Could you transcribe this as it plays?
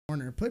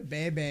corner. Put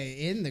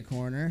Bebe in the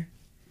corner.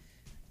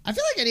 I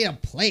feel like I need a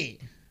plate.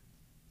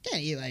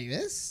 Can't eat like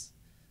this.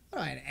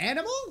 What am I, an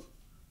animal?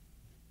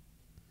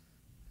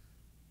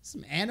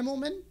 Some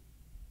animalman?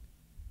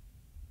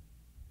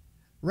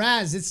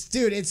 Raz, it's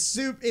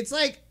soup. It's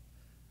like,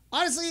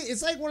 honestly,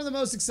 it's like one of the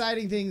most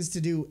exciting things to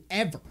do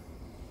ever.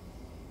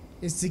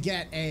 Is to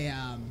get a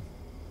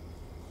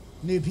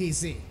new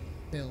PC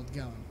build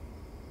going.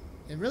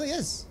 It really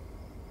is.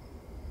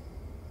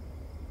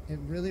 It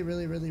really,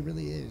 really, really,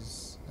 really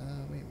is.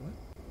 Wait, what?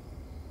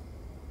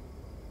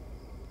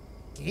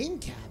 Game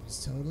cap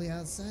is totally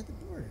outside the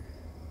border.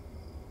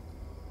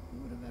 Who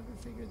would have ever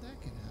figured that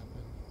could happen?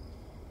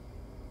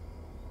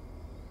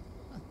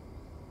 Huh.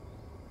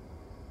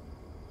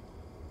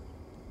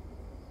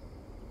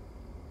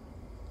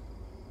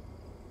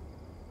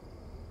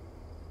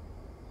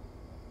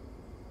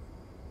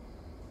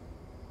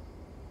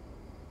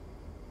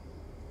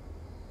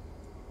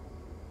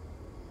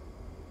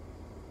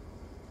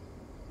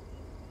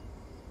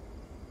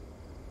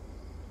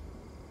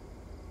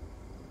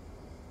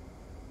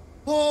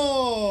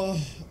 Oh,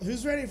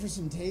 who's ready for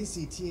some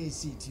tasty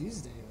THC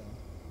Tuesday,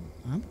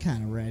 though? I'm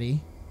kind of ready.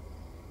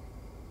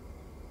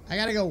 I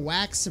gotta go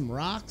whack some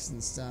rocks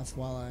and stuff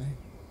while I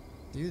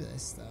do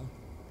this, though.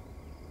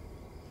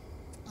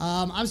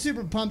 I'm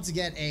super pumped to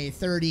get a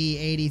 30,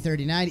 80,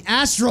 30, 90.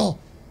 Astral!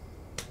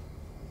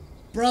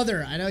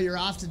 Brother, I know you're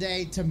off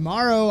today.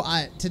 Tomorrow,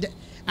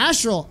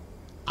 Astral,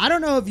 I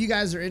don't know if you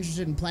guys are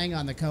interested in playing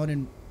on the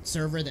Conan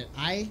server that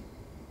I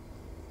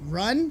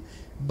run,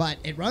 but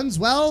it runs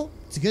well.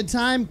 It's a good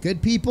time,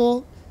 good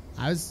people.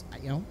 I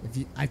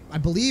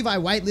believe I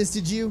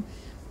whitelisted you.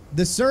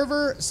 The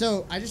server,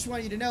 so I just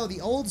want you to know the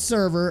old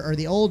server or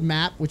the old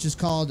map, which is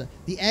called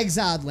the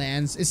Exiled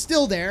Lands, is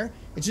still there.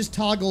 It's just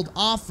toggled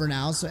off for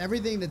now, so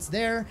everything that's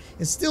there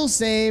is still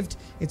saved.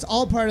 It's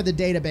all part of the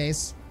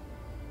database.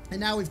 And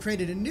now we've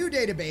created a new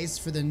database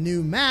for the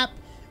new map,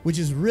 which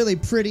is really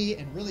pretty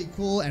and really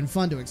cool and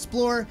fun to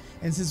explore.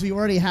 And since we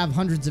already have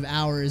hundreds of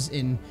hours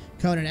in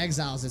Conan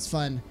Exiles, it's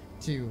fun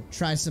to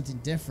try something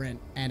different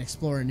and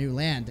explore a new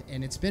land,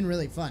 and it's been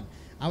really fun.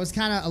 I was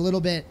kind of a little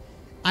bit...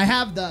 I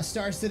have the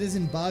Star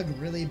Citizen bug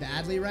really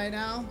badly right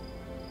now.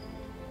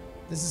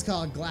 This is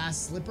called Glass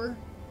Slipper.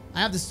 I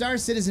have the Star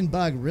Citizen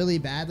bug really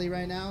badly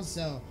right now,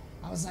 so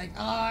I was like,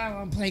 oh, I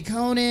want to play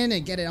Conan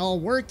and get it all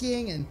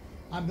working, and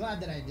I'm glad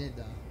that I did,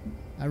 though.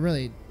 I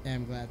really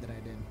am glad that I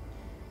did.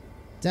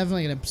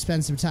 Definitely going to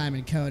spend some time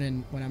in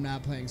Conan when I'm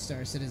not playing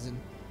Star Citizen.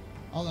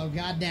 Although,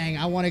 god dang,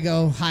 I want to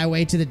go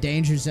highway to the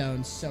danger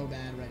zone so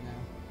bad right now.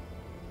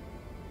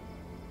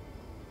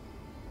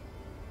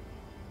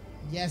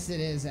 Yes, it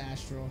is,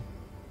 Astral.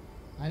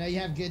 I know you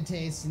have good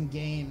taste in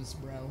games,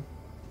 bro.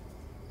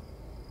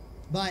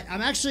 But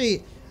I'm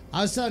actually...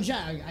 I was telling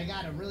chat, I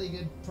got a really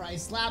good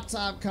price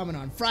laptop coming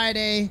on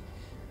Friday. And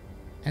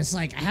it's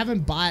like, I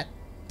haven't bought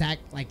that,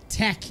 like,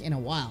 tech in a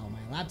while.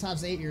 My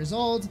laptop's 8 years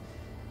old.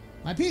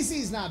 My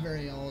PC's not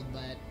very old,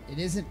 but it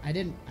isn't... I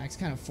was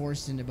kind of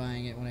forced into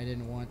buying it when I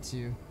didn't want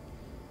to.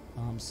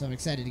 So I'm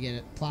excited to get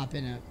it, plop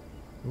in a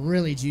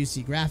really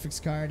juicy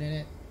graphics card in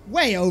it.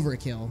 Way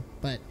overkill,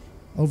 but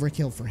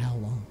overkill for how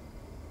long,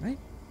 right?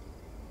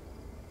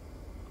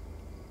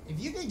 If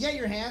you can get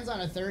your hands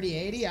on a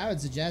 3080, I would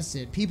suggest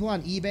it. People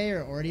on eBay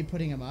are already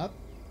putting them up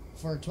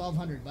for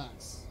 $1,200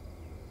 bucks.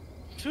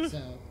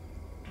 So,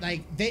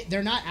 like,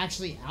 they're not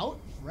actually out,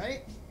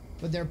 right?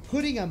 But they're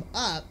putting them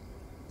up,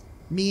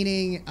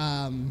 meaning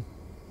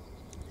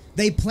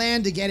they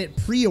plan to get it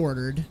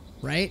pre-ordered,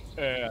 right?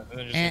 Yeah,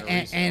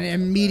 and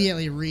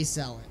immediately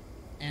resell it.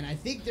 And I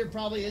think there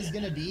probably is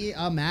going to be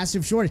a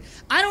massive shortage.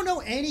 I don't know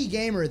any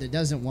gamer that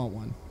doesn't want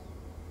one.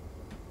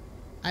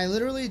 I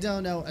literally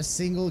don't know a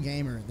single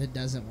gamer that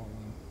doesn't want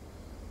one.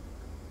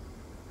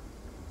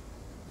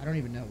 I don't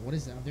even know. What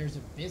is that? There's a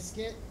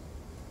biscuit.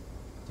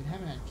 Dude, I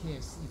haven't had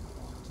KFC in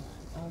a long time.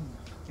 Oh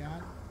my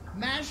god.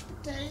 Mashed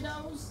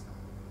potatoes?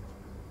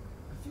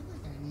 I feel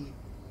like I need...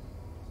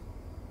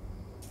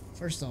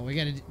 First of all, we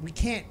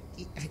can't...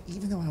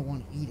 Even though I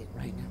want to eat it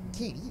right now. We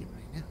can't eat it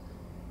right now.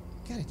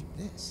 We gotta do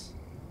this.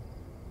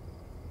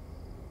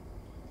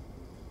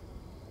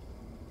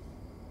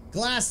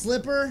 Glass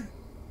Slipper?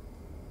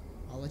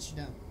 I'll let you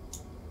know.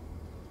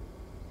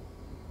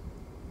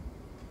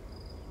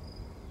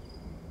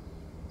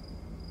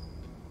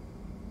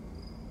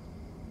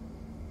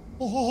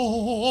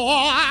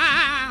 Oh.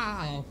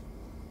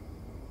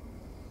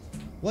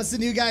 What's the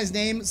new guy's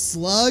name?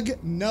 Slug?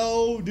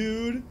 No,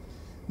 dude.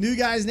 New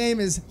guy's name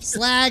is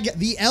Slag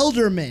the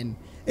Elderman.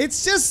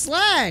 It's just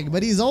Slag,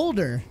 but he's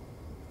older.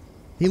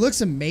 He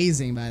looks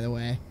amazing, by the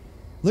way.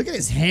 Look at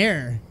his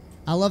hair.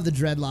 I love the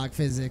dreadlock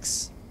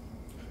physics.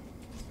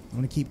 I'm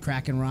going to keep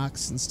cracking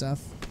rocks and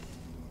stuff.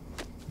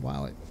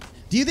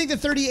 Do you think the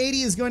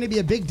 3080 is going to be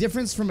a big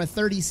difference from a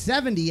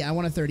 3070? I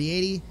want a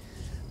 3080.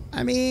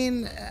 I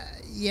mean,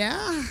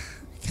 yeah,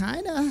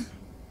 kind of.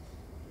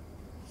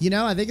 You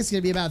know, I think it's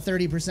going to be about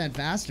 30%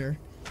 faster.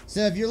 So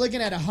if you're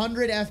looking at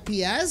 100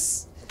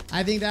 FPS,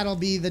 I think that'll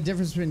be the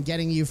difference between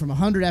getting you from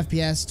 100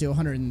 FPS to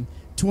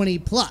 120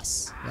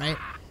 plus, right?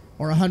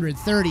 or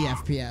 130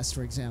 FPS,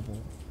 for example.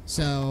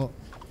 So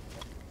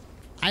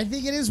I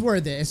think it is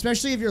worth it,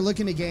 especially if you're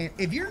looking to game.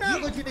 If you're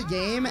not looking to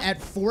game at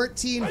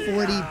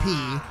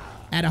 1440p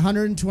at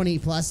 120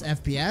 plus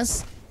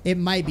FPS, it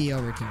might be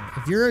overkill.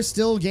 If you're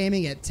still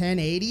gaming at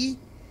 1080,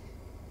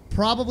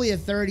 probably a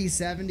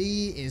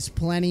 3070 is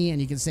plenty,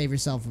 and you can save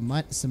yourself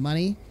some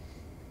money.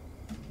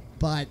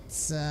 But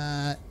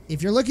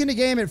if you're looking to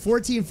game at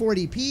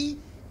 1440p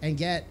and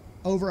get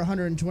over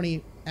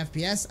 120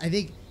 FPS, I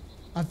think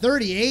a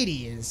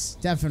 3080 is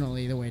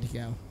definitely the way to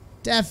go.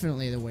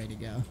 Definitely the way to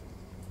go.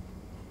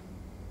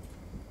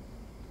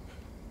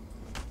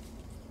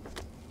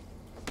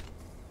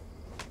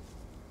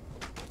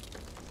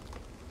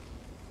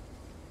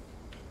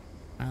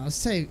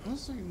 Let's take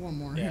one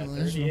more. Yeah,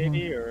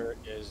 3080 or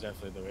is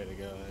definitely the way to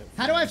go.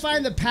 How do I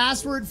find the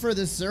password for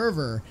the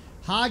server?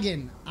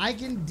 Hagen, I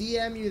can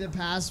DM you the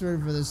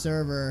password for the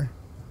server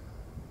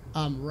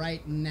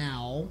right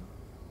now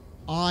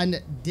on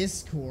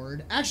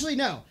Discord. Actually,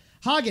 no.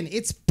 Hagen,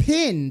 it's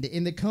pinned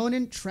in the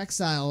Conan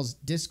Trexiles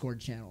Discord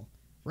channel.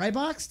 Right,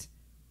 Boxed?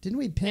 Didn't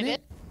we pin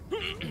it?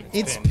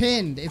 It's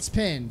pinned. It's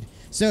pinned.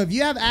 So if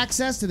you have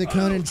access to the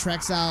Conan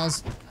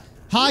Trexiles...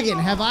 Hagen,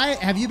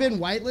 have you been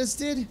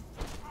whitelisted?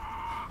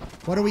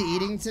 What are we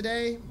eating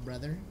today,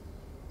 brother? Are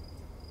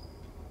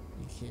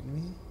you kidding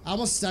me? I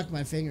almost stuck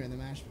my finger in the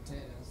mashed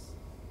potatoes.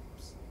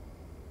 Oops.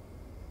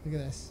 Look at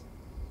this.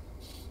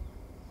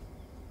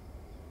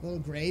 A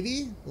little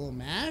gravy, a little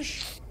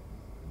mash.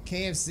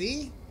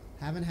 KFC?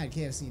 Haven't had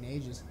KFC in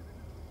ages.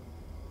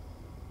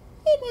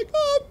 Oh my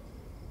god!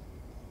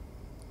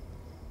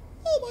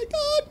 Oh my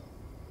god!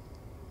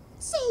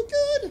 So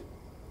good!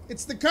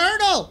 It's the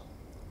Colonel!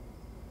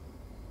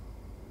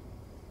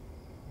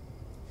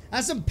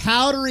 That's some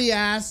powdery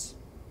ass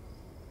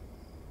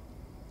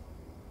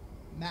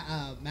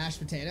mashed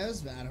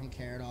potatoes, but I don't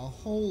care at all.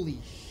 Holy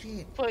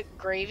shit. Put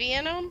gravy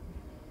in them?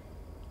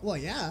 Well,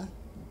 yeah.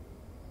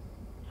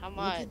 How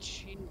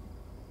much?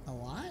 A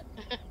lot?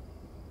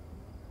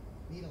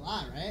 Need a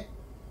lot, right?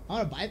 I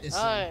want to bite this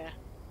thing.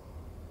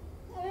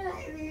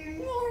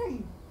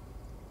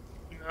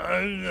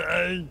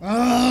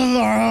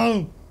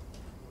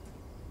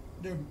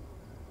 Dude.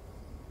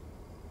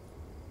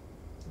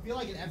 I feel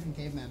like an effing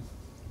caveman.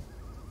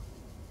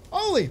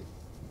 Holy!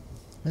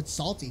 That's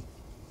salty,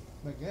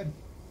 but good.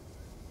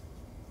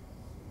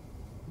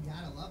 You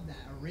gotta love that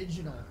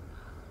original.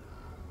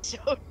 So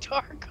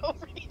dark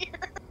over here. Yeah,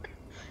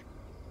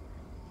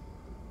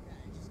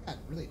 it just got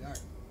really dark.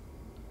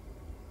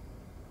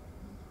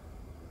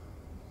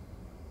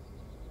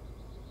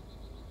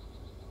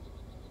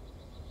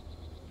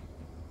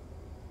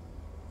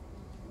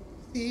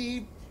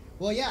 See?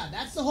 Well, yeah,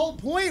 that's the whole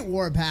point,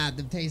 Warpath,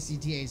 of Tasty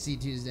THC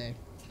Tuesday.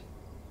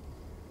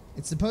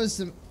 It's supposed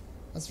to...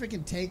 Let's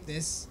freaking take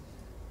this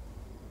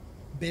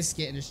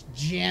biscuit and just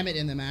jam it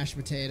in the mashed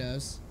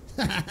potatoes.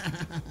 What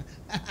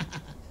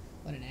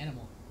an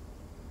animal.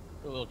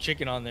 A little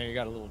chicken on there. You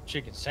got a little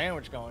chicken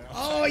sandwich going on.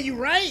 Oh, you're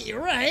right.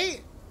 You're right.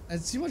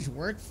 That's too much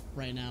work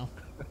right now.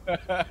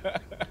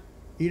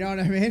 You know what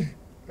I mean?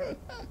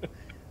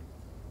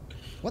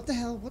 What the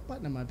hell? What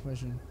button am I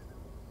pushing?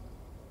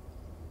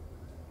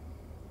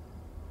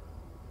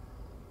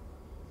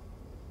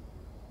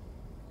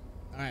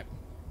 All right.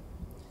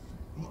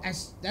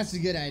 That's a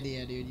good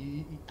idea,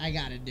 dude. I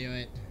gotta do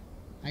it.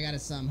 I gotta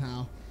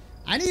somehow.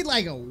 I need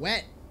like a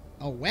wet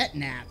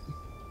nap.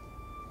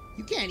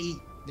 You can't eat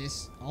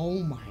this.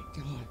 Oh my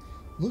god.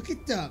 Look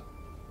at the...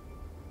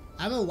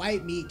 I'm a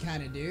white meat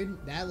kind of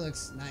dude. That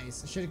looks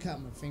nice. I should have cut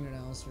my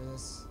fingernails for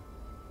this.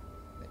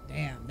 But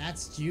damn,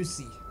 that's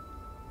juicy.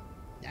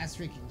 That's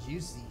freaking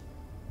juicy.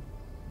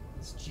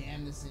 Let's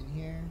jam this in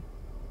here.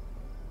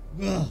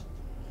 Ugh.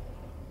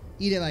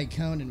 Eat it like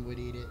Conan would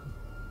eat it.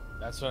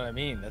 That's what I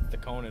mean. That's the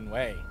Conan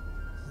way.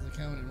 This is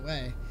the Conan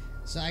way.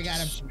 So I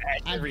gotta smash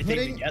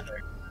everything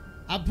together.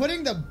 I'm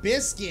putting the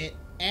biscuit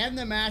and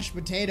the mashed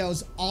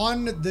potatoes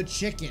on the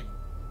chicken.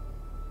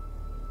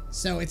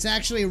 So it's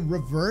actually a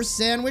reverse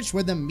sandwich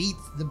where the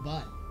meat's the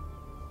bun.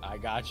 I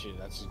got you.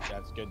 That's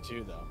good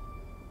too, though.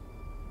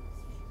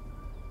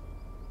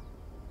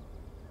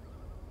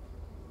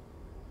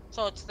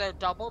 So it's the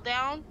double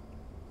down?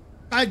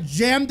 I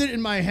jammed it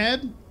in my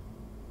head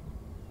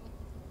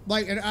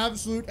like an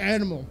absolute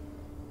animal.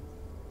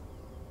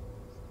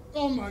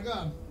 Oh my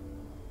god.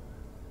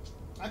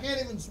 I can't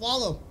even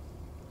swallow.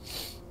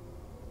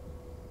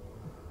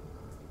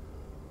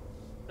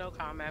 No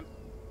comment.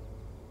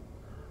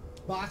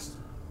 Box.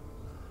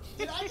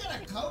 Did I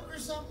get a Coke or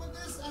something with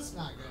this? That's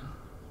not good.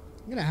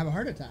 I'm gonna have a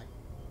heart attack.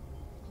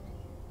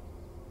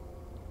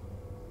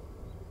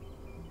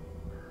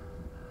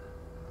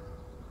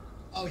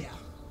 Oh yeah.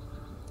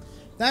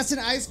 That's an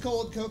ice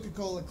cold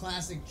Coca-Cola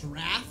Classic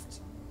Draft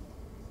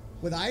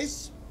with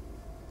ice.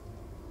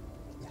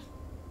 Yeah.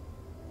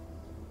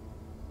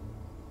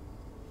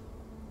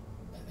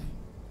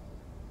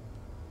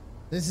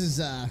 This is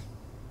the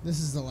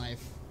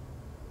life.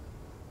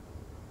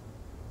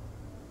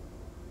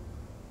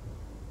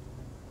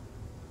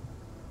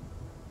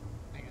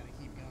 I gotta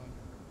keep going.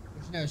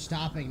 There's no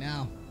stopping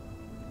now.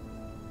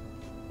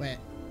 Wait,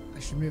 I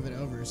should move it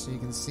over so you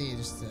can see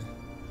just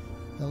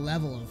the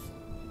level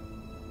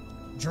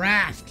of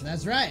draft.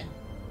 That's right.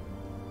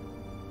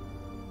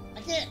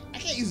 I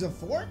can't use a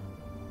fork.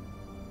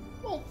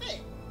 Won't fit.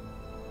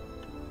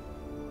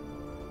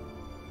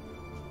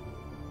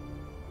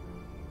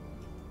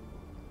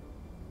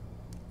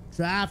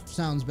 Draft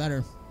sounds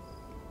better.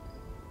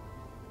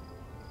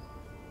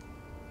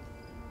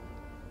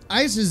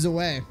 Ice is the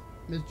way,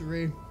 Mr.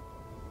 Reed.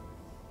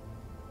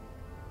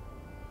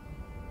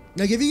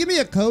 Like, if you give me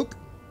a Coke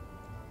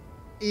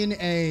in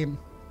a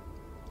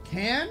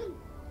can,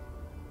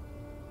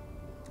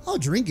 I'll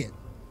drink it.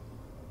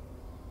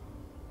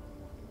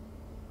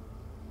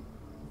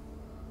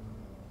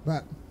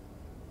 But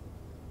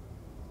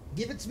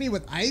give it to me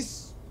with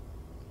ice.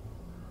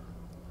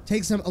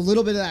 Take a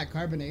little bit of that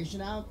carbonation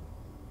out.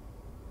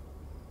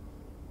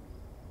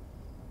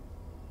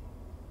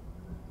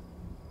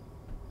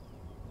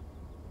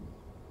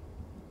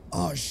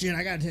 Oh shit,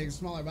 I gotta take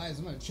smaller bites.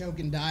 I'm gonna choke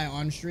and die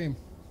on stream.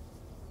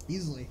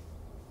 Easily.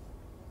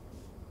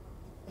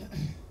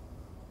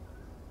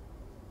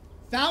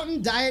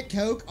 Fountain Diet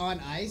Coke on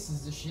ice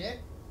is the shit.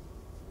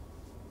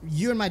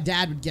 You and my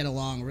dad would get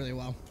along really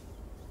well.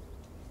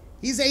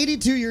 He's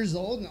 82 years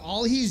old and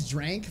all he's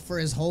drank for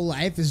his whole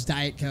life is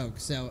Diet Coke.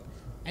 So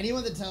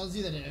anyone that tells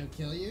you that it'll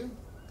kill you,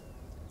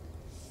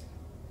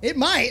 it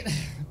might,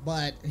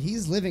 but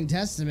he's living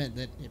testament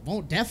that it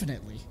won't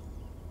definitely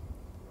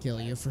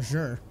kill you for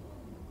sure.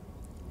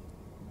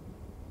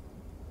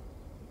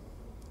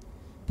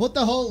 Put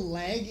the whole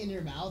leg in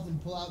your mouth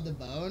and pull out the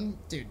bone.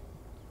 Dude,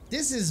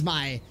 this is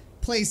my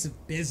place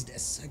of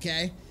business,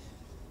 okay?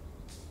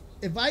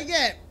 If I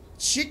get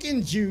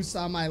chicken juice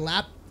on my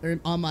lap, or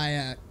on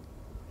my,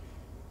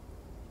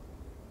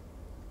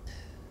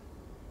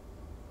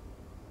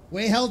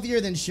 way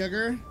healthier than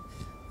sugar,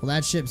 well,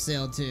 that ship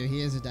sailed too.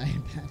 He is a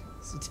diabetic.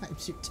 He's a type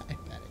 2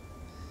 diabetic.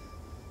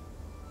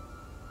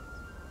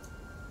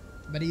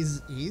 But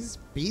he's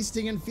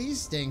beasting and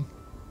feasting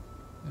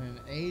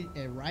at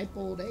a ripe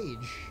old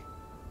age.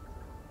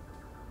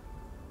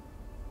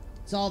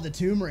 It's all the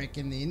turmeric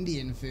in the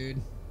Indian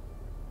food.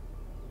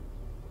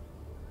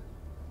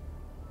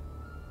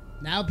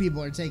 Now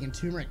people are taking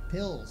turmeric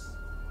pills.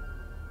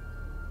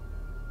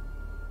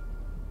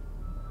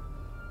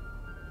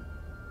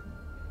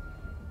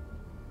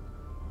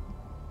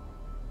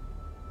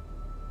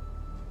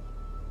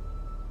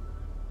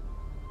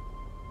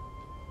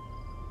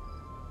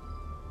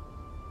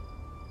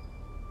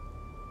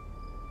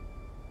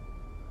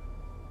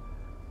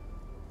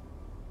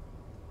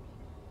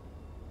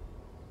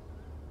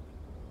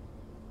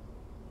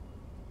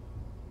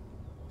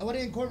 I want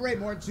to incorporate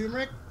more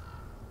turmeric,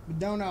 but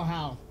don't know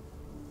how.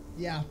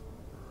 Yeah.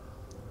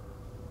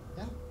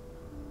 Yeah.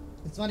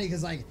 It's funny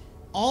because, like,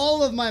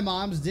 all of my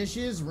mom's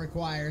dishes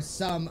require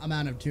some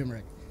amount of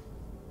turmeric.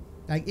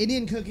 Like,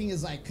 Indian cooking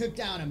is, like, cook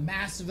down a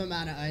massive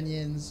amount of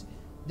onions,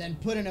 then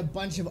put in a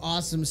bunch of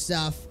awesome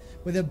stuff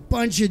with a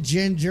bunch of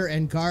ginger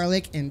and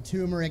garlic and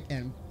turmeric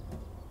and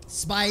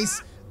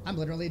spice. I'm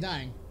literally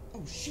dying.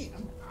 Oh, shit.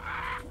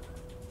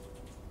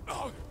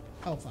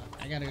 Oh, fuck.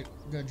 I gotta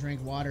go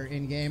drink water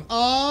in-game.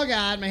 Oh,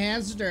 God. My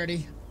hands are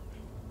dirty.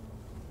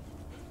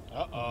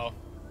 Uh-oh.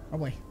 Oh,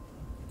 boy.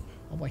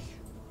 Oh, boy.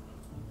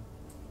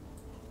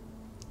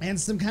 And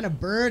some kind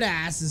of bird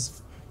ass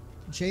is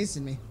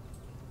chasing me.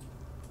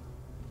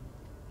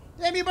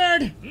 Damn you,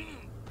 bird!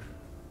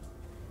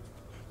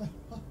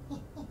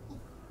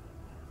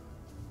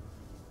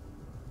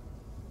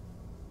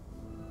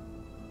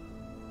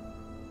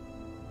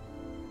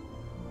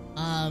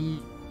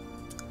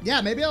 Yeah,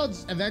 maybe I'll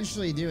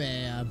eventually do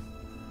a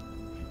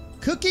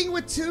cooking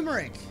with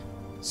turmeric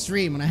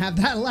stream when I have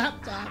that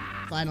laptop.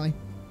 Finally.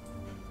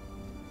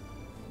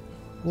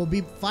 We'll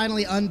be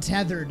finally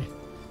untethered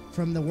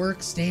from the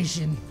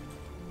workstation.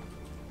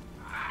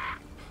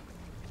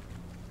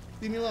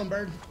 Leave me alone,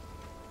 bird.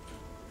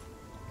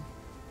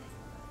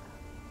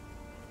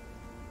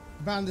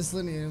 Found this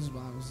lineage.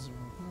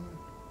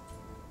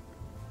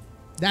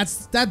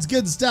 That's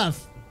good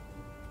stuff.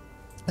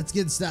 That's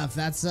good stuff.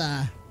 That's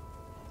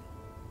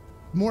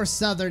more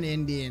southern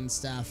Indian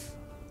stuff.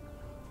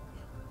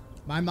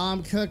 My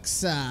mom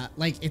cooks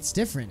like it's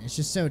different. It's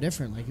just so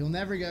different. Like you'll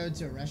never go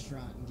to a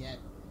restaurant and get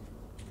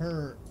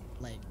her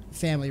like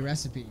family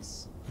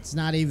recipes. It's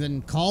not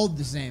even called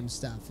the same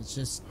stuff. It's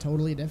just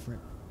totally different.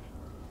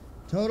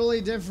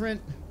 Totally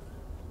different.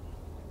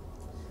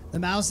 The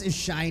mouse is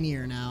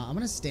shinier now. I'm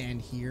gonna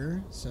stand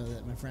here so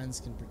that my friends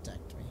can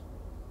protect me.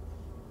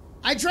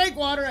 I drank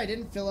water. I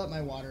didn't fill up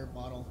my water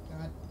bottle.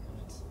 God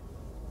damn it.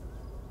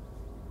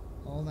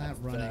 All that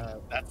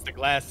running. That's the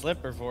glass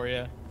slipper for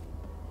you.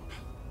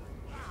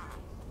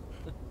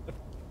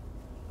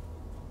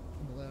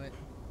 Blew it.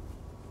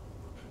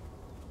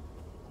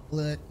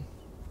 Blew it.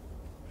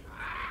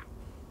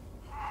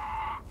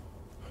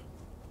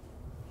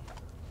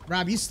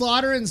 Rob, you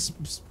slaughtering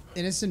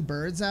innocent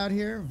birds out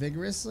here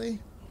vigorously?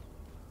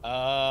 No,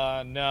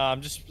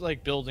 I'm just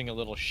like building a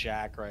little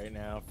shack right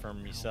now for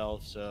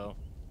myself, so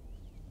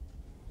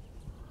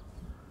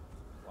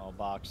while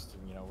Box,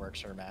 you know,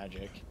 works her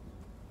magic.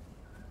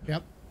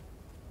 Yep.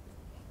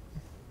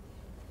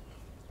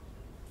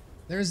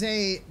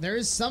 There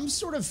is some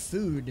sort of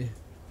food.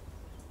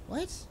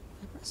 What?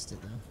 I pressed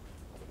it though.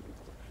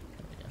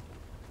 There we go.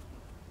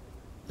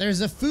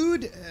 There's a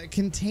food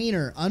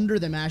container under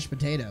the mashed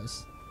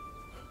potatoes.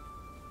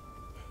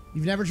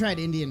 You've never tried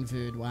Indian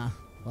food? Wow.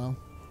 Well,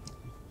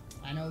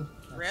 I know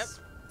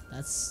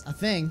that's a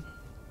thing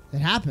that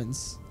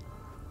happens.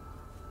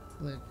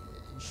 But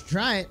you should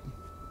try it.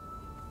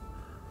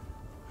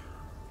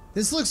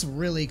 This looks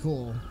really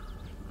cool.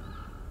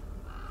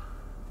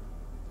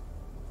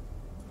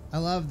 I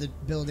love the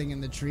building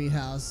in the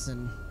treehouse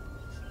and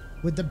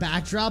with the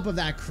backdrop of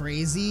that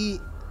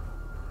crazy.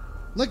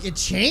 Look, it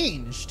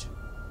changed.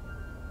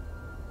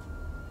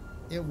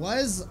 It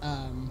was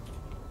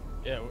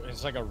Yeah,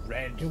 it's like a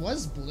red. It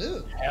was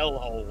blue.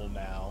 Hellhole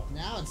now.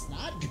 Now it's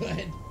not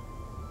good.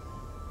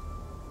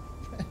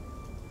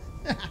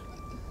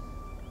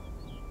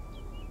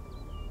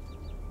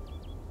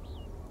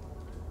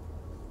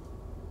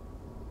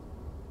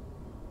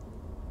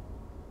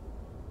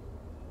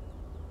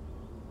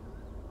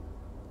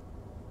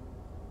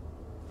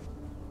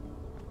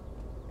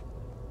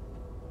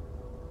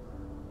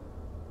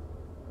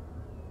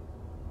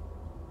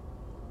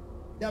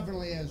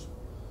 Definitely is.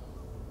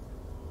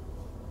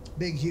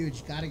 Big,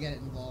 huge. Gotta get it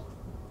involved.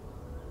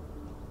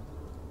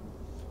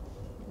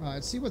 All right,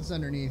 let's see what's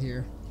underneath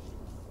here.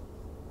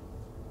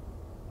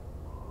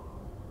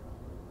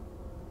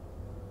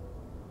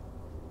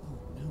 Oh,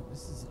 no,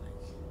 this is like...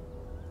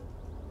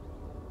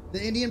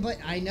 The Indian plate.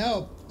 I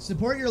know.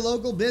 Support your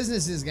local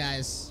businesses,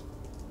 guys.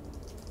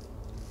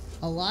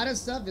 A lot of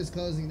stuff is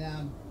closing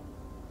down.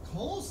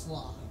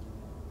 Coleslaw.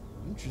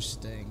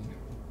 Interesting.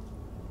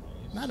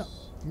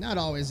 Not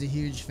always a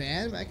huge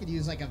fan, but I could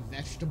use like a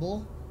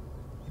vegetable.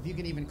 If you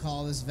can even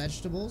call this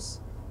vegetables.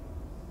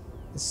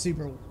 It's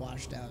super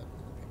washed out in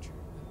the picture.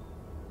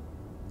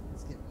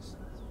 Let's get this.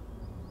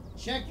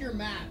 Check your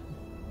map.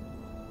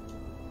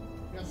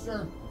 Yes,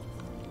 sir.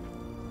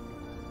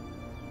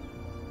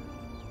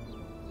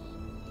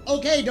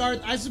 Okay,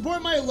 Darth. I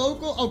support my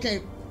local...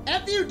 Okay.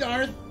 F you,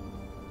 Darth.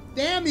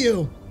 Damn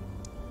you.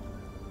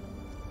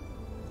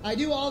 I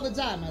do all the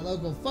time. My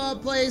local pho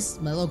place.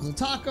 My local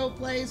taco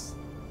place.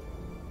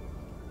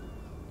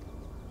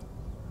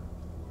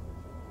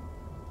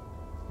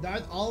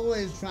 Darth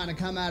always trying to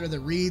come out of the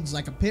reeds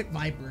like a pit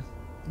viper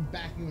and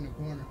back you in a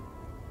corner.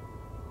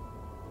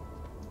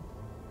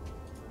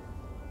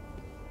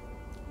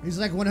 He's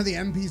like one of the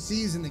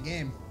NPCs in the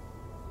game.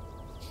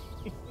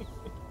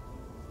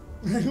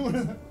 One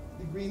of the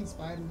green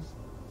spiders.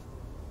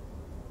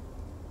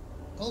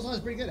 Coleslaw is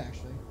pretty good,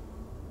 actually.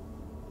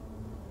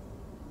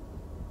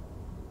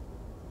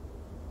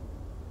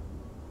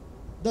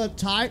 The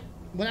Thai...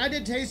 When I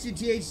did Tasty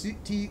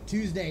THC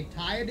Tuesday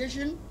Thai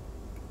edition...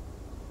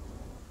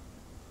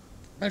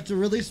 That's a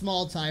really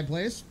small Thai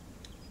place.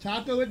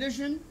 Taco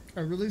edition,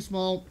 a really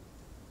small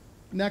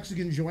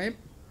Mexican joint.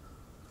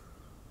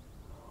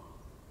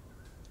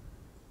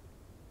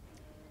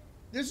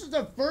 This is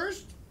the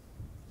first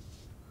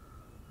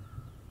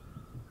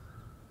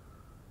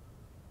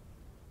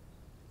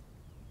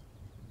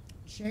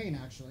chain,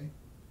 actually.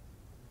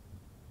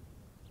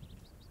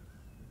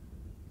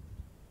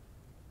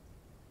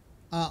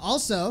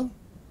 Also,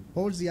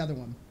 what was the other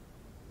one?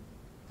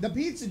 The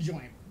pizza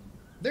joint.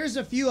 There's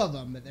a few of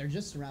them, but they're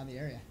just around the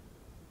area.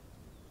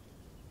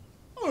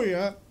 Oh,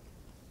 yeah.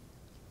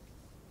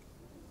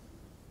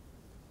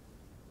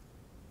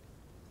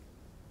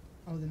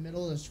 Oh, the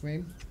middle of the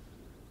screen.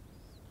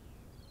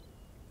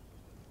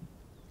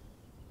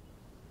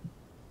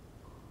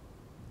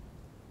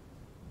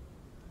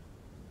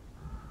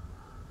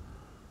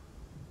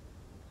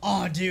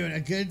 Oh, dude, a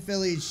good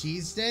Philly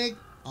cheesesteak?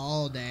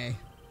 All day.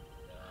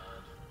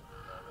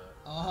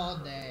 All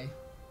day.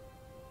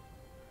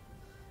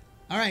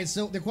 All right,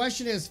 so the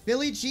question is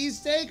Philly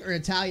cheesesteak or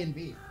Italian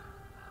beef?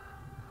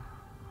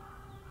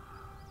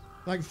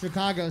 Like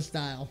Chicago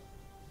style.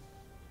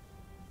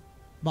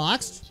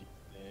 Boxed?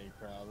 Cheesesteak,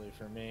 probably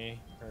for me,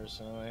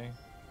 personally.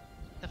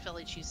 The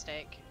Philly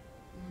cheesesteak.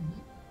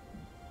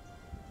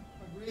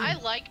 Agreed. I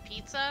like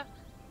pizza,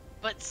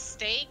 but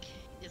steak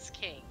is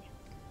king.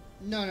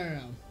 No.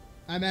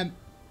 I meant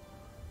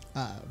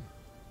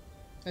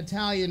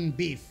Italian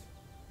beef.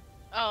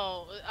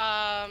 Oh,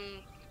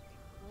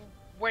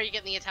 where are you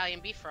getting the Italian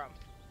beef from?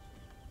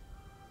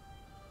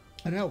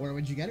 I don't know. Where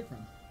would you get it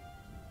from?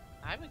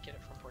 I would get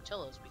it from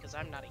Portillo's because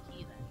I'm not a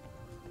heathen.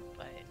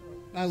 But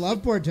I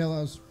love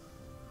Portillo's.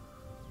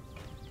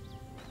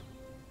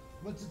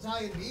 What's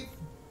Italian beef?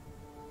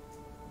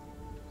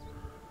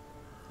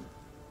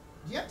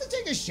 Do you have to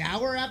take a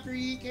shower after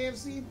you eat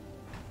KFC?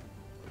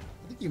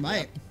 I think you might.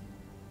 Yep.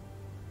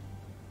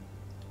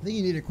 I think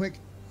you need a quick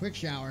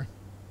shower.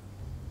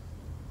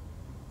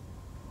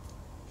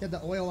 Get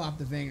the oil off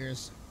the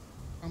fingers.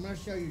 I'm gonna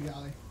show you,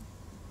 Jolly.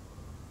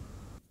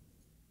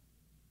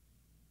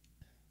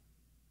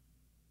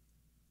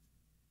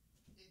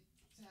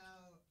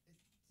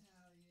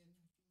 Italian.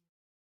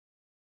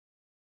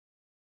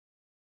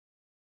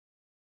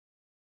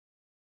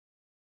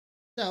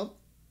 So,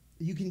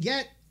 you can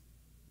get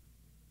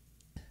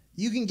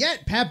You can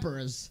get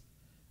peppers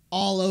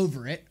all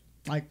over it,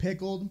 like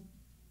pickled,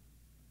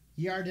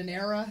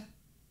 giardiniera.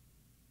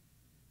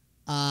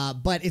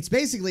 But it's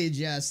basically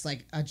just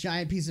like a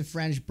giant piece of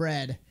French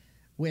bread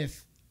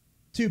with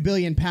 2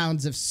 billion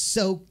pounds of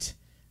soaked,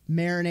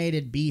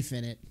 marinated beef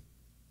in it.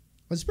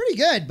 It's pretty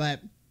good,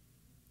 but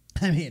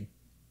I mean,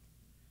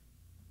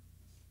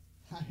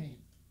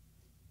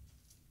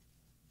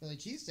 Philly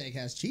cheesesteak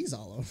has cheese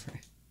all over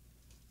it.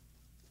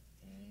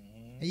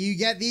 And you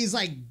get these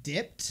like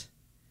dipped,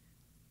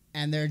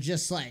 and they're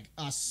just like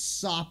a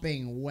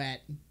sopping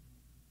wet.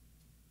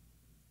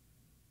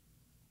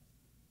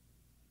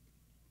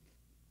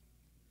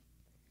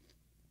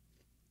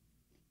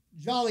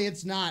 Jolly,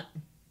 it's not.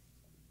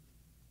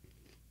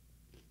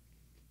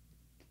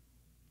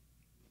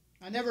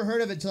 I never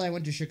heard of it till I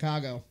went to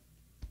Chicago.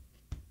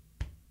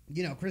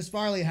 You know, Chris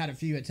Farley had a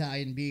few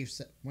Italian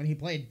beefs when he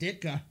played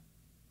Ditka.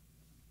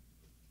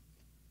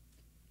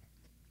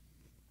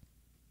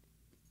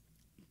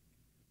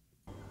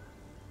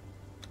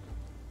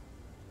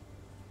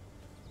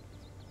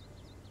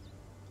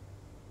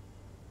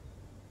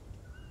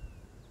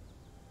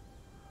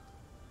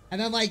 And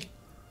then, like,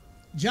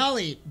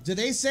 Jolly, do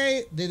they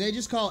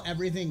just call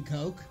everything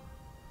Coke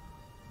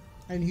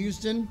in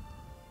Houston?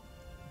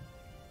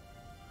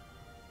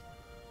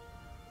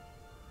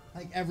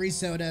 Like, every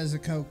soda is a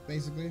Coke,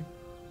 basically.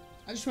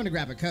 I just want to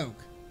grab a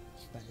Coke,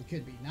 but it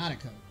could be not a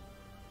Coke.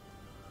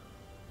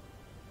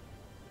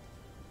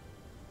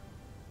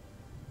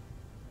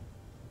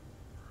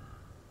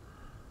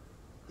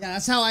 Yeah,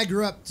 that's how I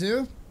grew up,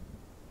 too.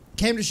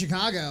 Came to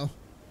Chicago,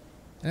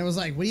 and it was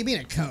like, what do you mean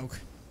a Coke?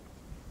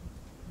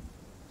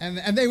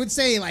 And they would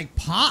say, like,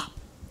 pop.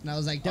 And I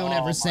was like, don't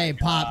ever say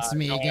pop to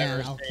me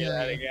again. I'll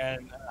kill you.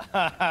 Again.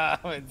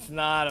 It's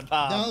not a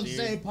pop, Don't dude.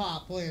 say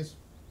pop, please.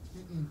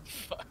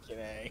 Fucking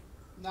A.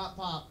 Not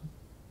pop.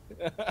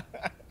 I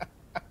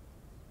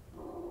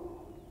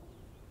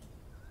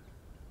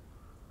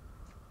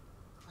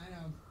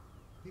know.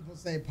 People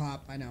say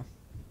pop. I know.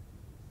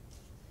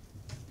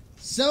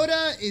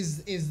 Soda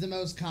is the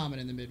most common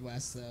in the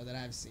Midwest, though, that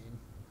I've seen.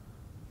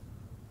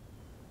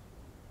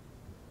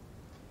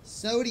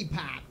 Sody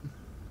pop.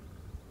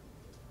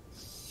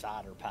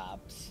 Solder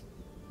pops.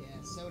 Yeah,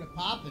 soda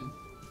popping.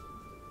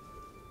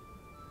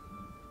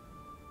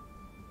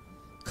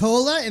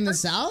 Cola in the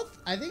South?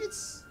 I think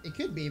it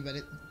could be, but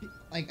it,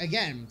 like,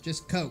 again,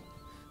 just Coke.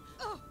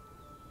 Oh.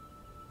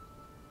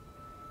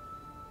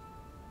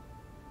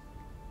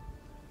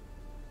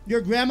 Your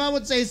grandma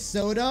would say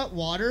soda,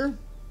 water.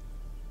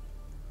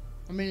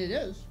 I mean, it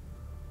is.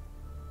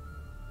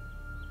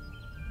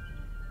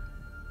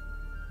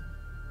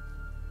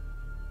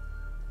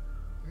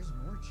 There's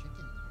more chicken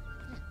in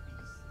here. I can't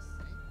piece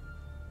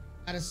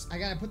this thing. I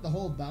gotta put the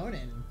whole bone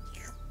in and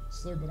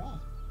slurp it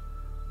off.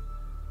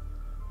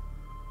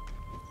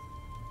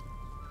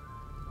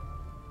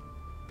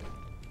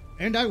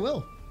 And I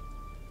will.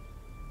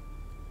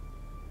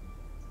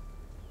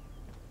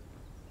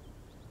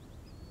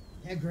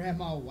 Yeah,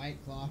 Grandma White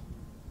Claw.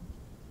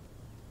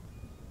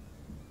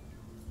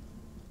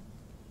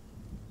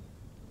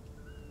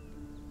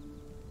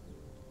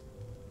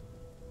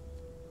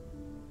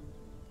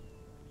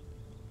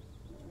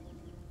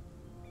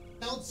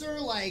 Seltzer,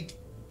 like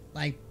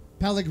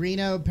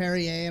Pellegrino,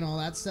 Perrier, and all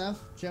that stuff.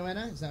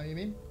 Joanna, is that what you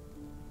mean?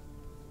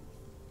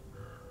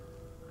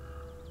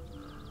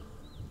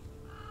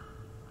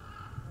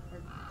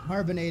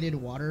 Carbonated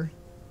water.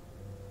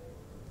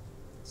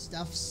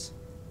 Stuffs.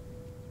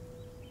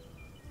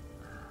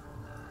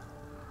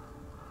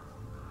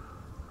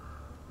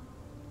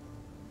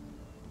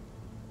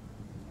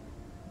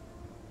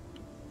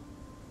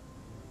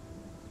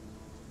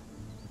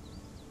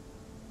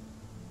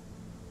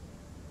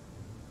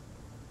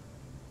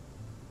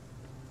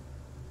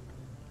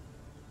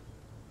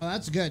 Oh,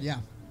 that's good, yeah.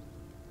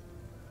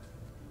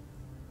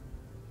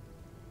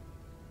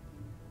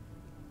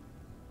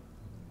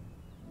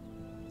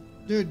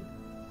 Dude,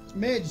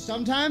 Midge,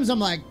 sometimes I'm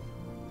like,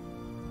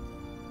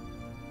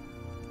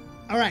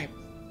 all right,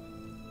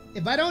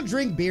 if I don't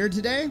drink beer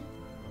today,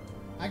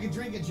 I could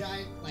drink a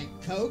giant, like,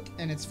 Coke,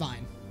 and it's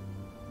fine.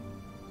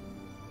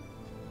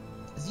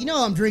 'Cause you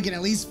know I'm drinking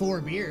at least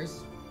 4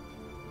 beers.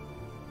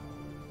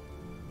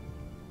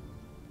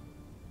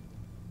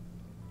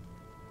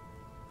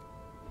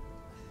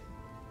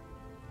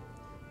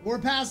 We're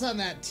past on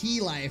that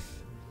tea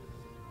life.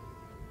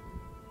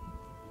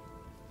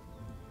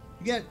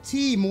 You get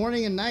tea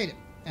morning and night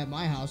at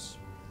my house.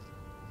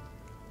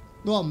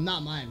 Well,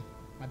 not mine.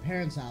 My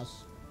parents'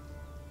 house.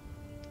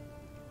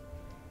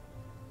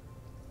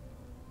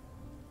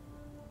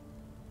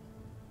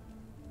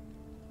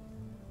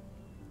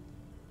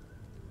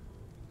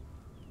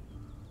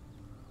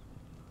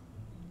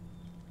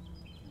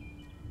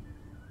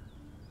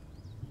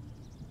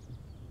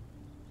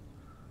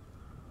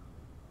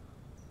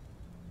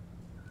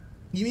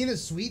 You mean the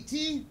sweet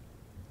tea?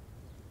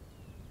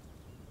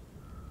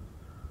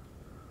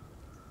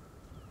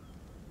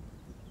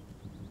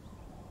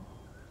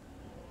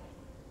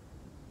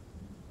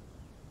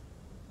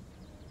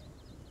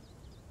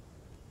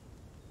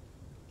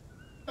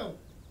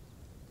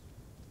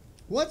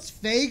 What's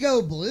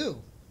Fago Blue?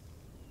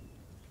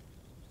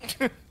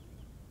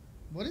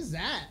 What is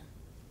that?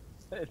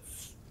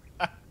 It's.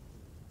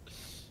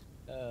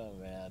 Oh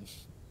man.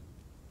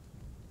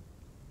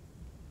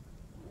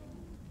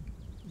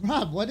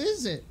 Rob, what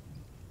is it?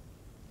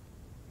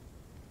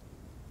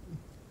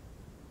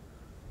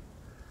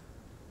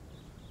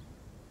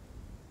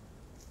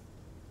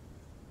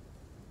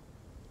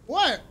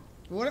 What?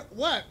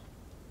 What?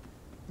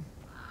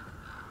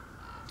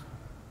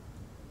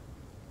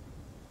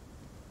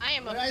 I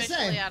am What did I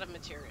officially say? out of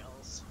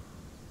materials.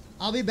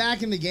 I'll be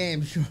back in the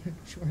game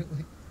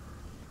shortly.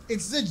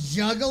 It's the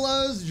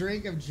Juggalo's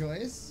drink of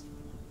choice.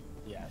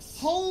 Yes.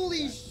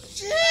 Holy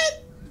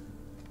shit!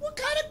 What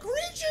kind of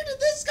creature did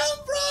this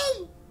come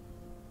from?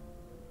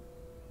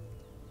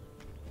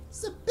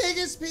 It's the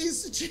biggest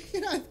piece of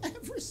chicken I've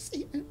ever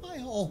seen in my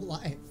whole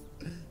life.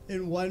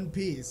 In one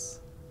piece.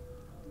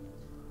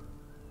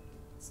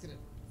 It's gonna...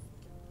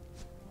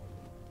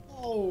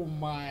 Oh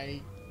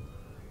my...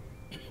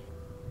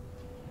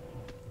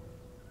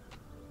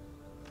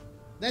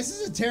 This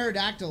is a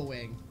pterodactyl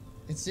wing.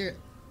 It's serious.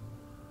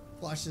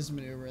 Watch this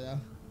maneuver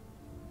though.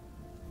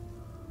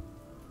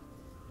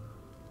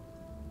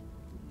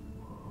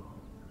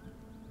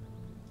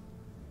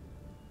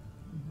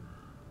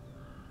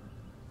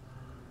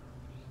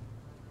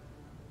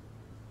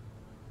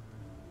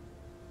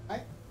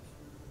 Right.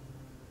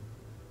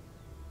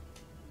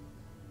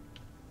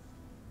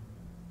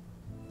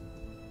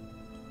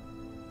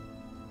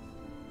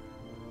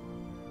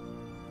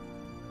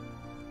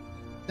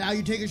 Now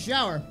you take a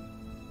shower.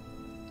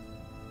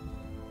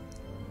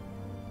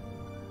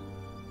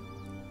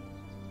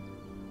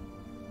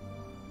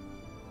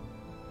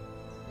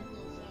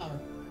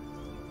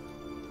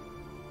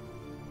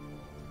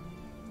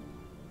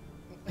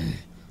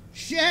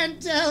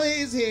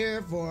 Chantelly's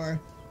here for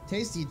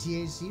Tasty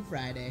THC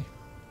Friday.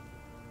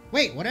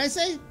 Wait, what did I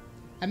say?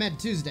 I meant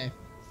Tuesday.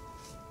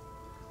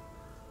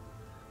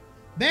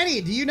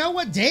 Benny, do you know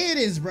what day it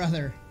is,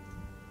 brother?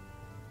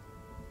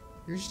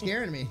 You're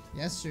scaring me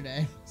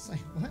yesterday. It's like,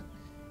 what?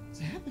 What's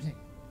happening?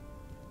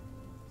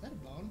 Is that a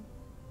bone?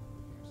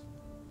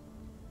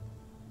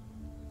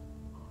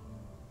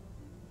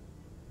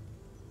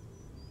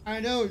 I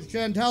know,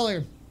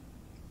 Chantelly.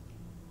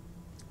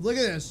 Look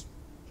at this.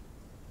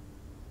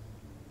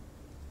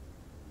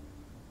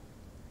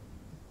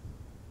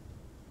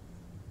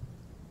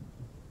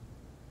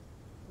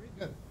 Pretty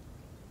good.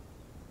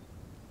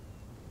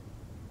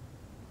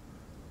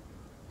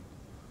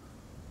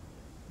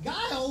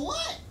 Guile,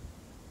 what?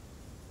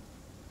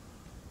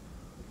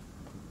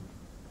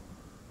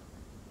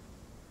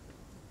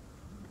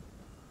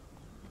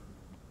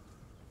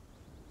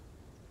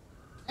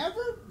 Ever?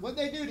 What'd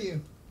they do to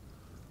you?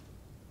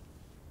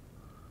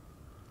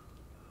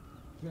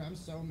 Dude, I'm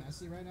so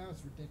messy right now,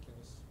 it's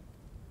ridiculous.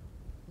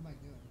 What am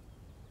I doing?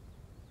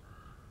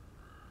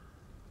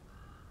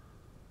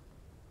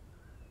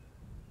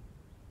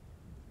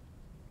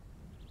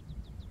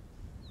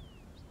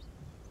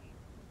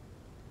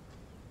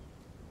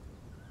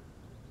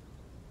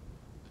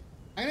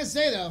 I'm gonna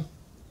say though,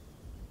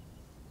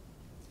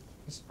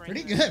 it's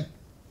pretty good.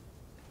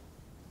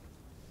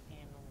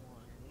 And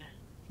one.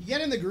 You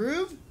get in the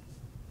groove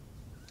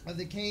of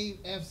the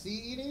KFC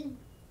eating,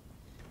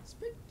 it's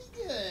pretty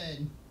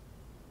good.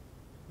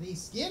 The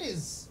skin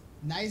is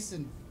nice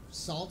and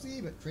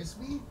salty but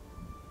crispy.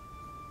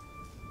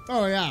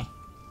 Oh yeah,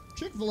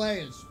 Chick-fil-A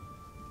is.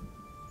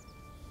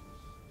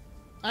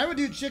 I would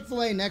do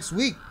Chick-fil-A next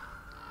week,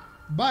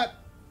 but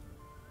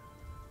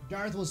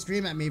Darth will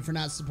scream at me for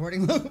not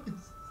supporting local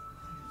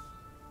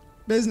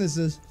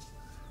businesses.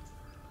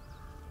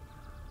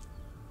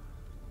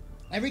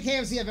 Every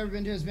KFC I've ever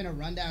been to has been a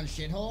rundown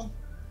shithole.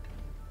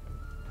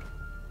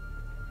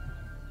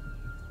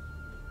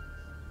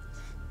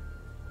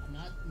 I'm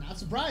not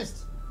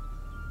surprised.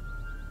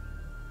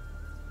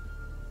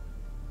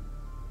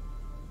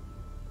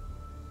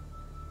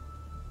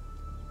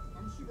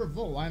 I'm super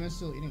full. Why am I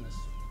still eating this?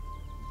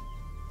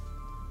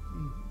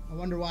 I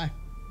wonder why.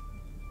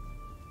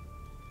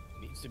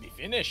 Needs to be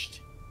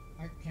finished.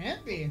 I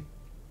can't be.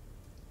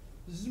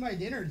 This is my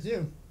dinner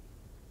too.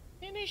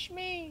 Finish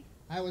me.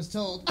 I was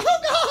told,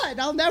 oh God,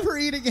 I'll never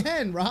eat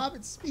again. Rob,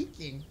 it's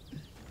speaking.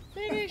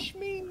 Finish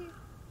me.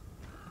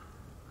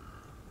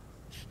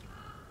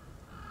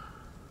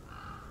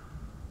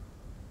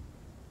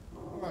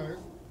 Alright.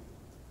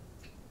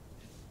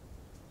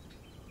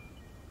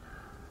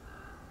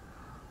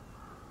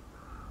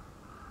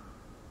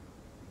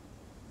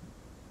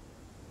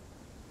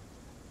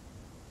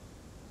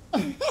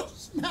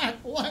 Smack,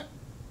 what?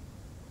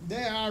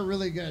 They are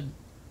really good.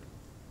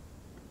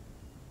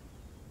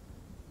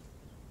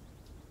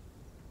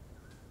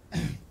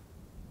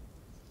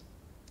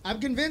 I'm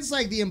convinced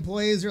like the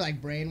employees are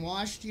like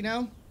brainwashed, you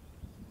know?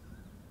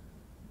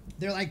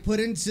 They're like put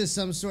into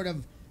some sort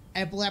of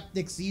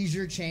epileptic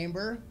seizure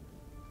chamber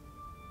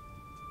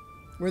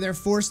where they're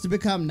forced to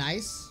become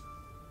nice.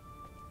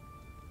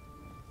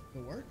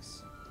 It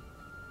works.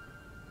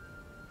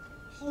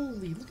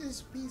 Holy, look at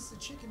this piece of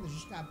chicken that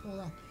just got pulled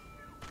off.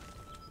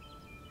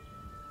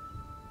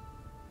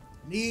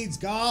 Needs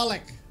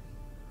garlic.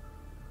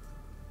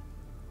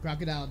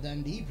 Crocodile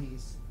Dundee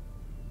piece.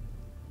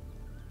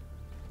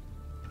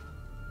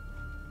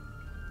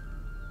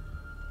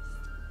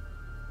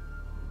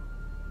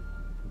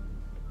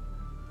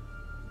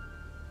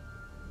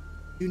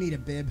 You need a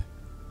bib.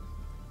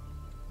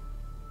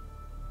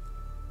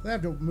 I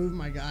have to move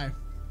my guy.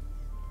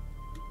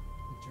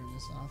 Turn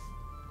this off.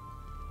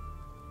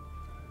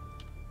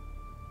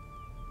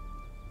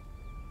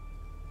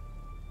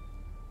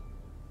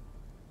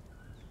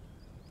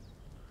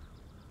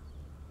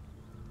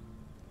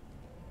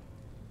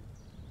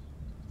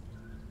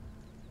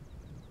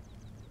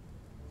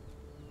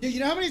 Dude, you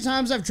know how many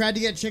times I've tried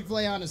to get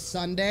Chick-fil-A on a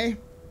Sunday?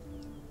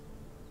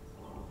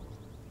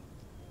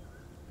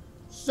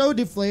 So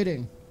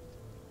deflating.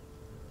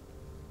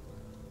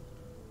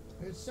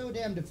 It's so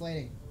damn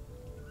deflating.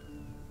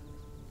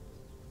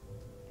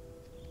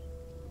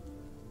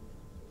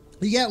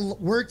 You get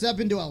worked up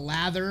into a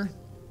lather.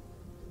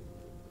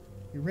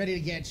 You're ready to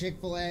get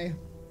Chick-fil-A.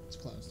 It's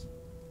closed.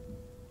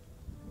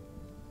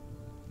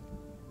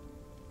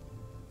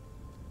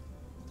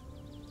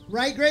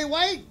 Right, Great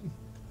White?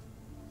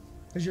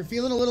 Because you're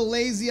feeling a little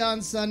lazy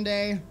on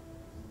Sunday.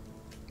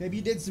 Maybe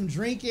you did some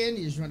drinking.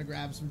 You just want to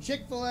grab some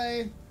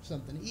Chick-fil-A.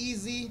 Something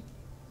easy.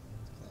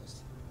 It's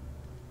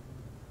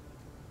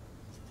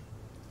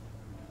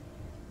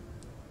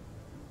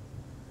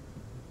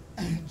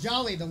closed.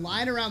 Jolly, the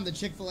line around the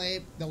Chick-fil-A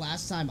the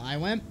last time I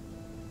went,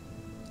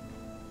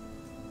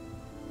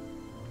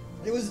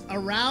 it was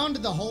around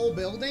the whole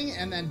building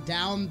and then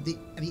down the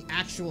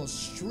actual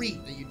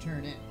street that you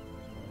turn in.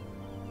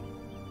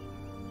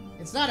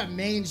 It's not a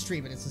main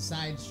street, but it's a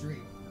side street.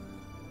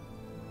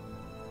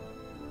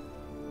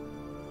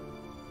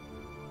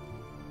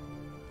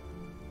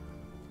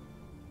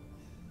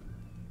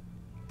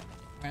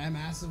 Alright, I'm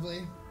massively.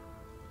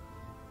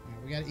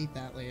 Right, we gotta eat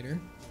that later.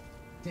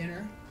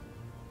 Dinner.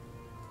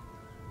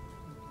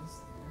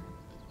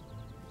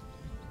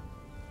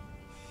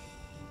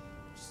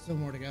 Still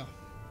more to go.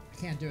 I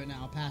can't do it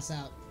now. I'll pass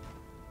out.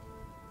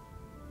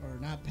 Or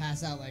not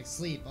pass out like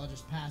sleep. I'll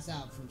just pass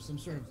out from some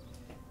sort of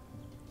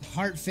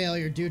heart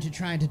failure due to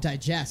trying to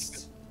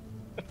digest.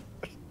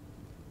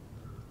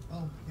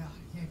 Oh my god,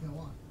 I can't go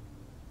on.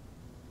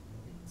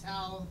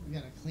 Towel, we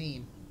gotta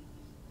clean.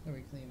 How do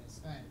we clean this?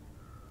 Alright.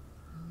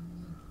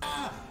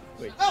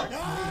 Wait.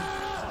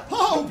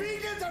 Oh!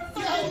 Vegans are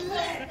Yo, fucking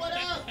Nick, what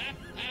up?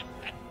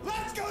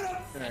 Let's go to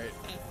Alright,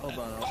 hold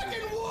on.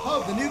 fucking war!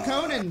 Oh, the new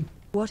Conan.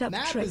 What up,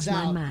 Map Trex, is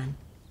my out. man?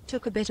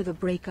 Took a bit of a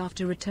break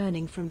after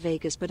returning from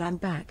Vegas, but I'm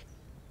back.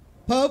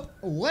 Pope,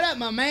 what up,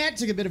 my man?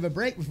 Took a bit of a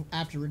break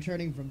after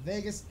returning from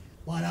Vegas,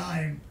 but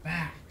I'm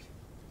back.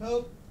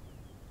 Pope,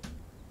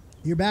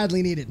 you're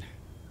badly needed.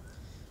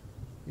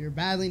 You're a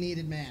badly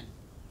needed man.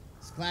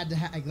 It's glad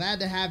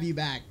to have you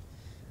back.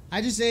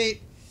 I just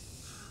ate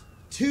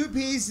 2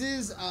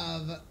 pieces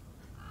of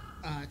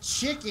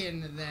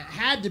chicken that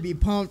had to be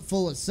pumped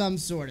full of some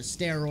sort of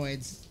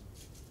steroids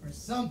or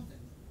something.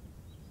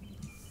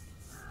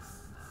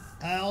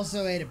 I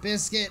also ate a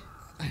biscuit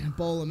and a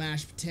bowl of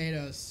mashed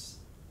potatoes.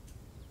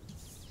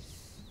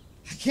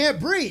 I can't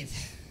breathe,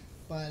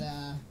 but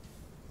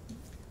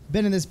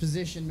been in this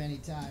position many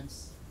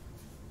times.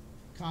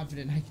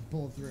 Confident I can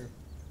pull through.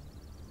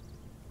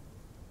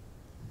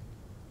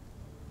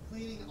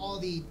 Cleaning all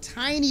the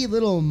tiny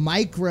little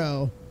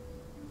micro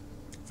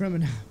from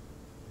an...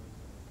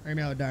 Hear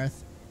me out,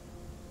 Darth.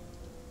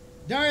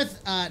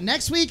 Darth,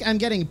 next week I'm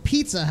getting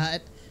Pizza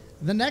Hut.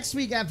 The next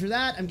week after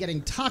that, I'm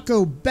getting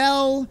Taco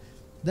Bell.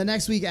 The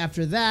next week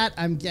after that,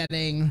 I'm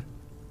getting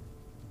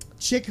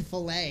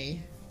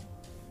Chick-fil-A.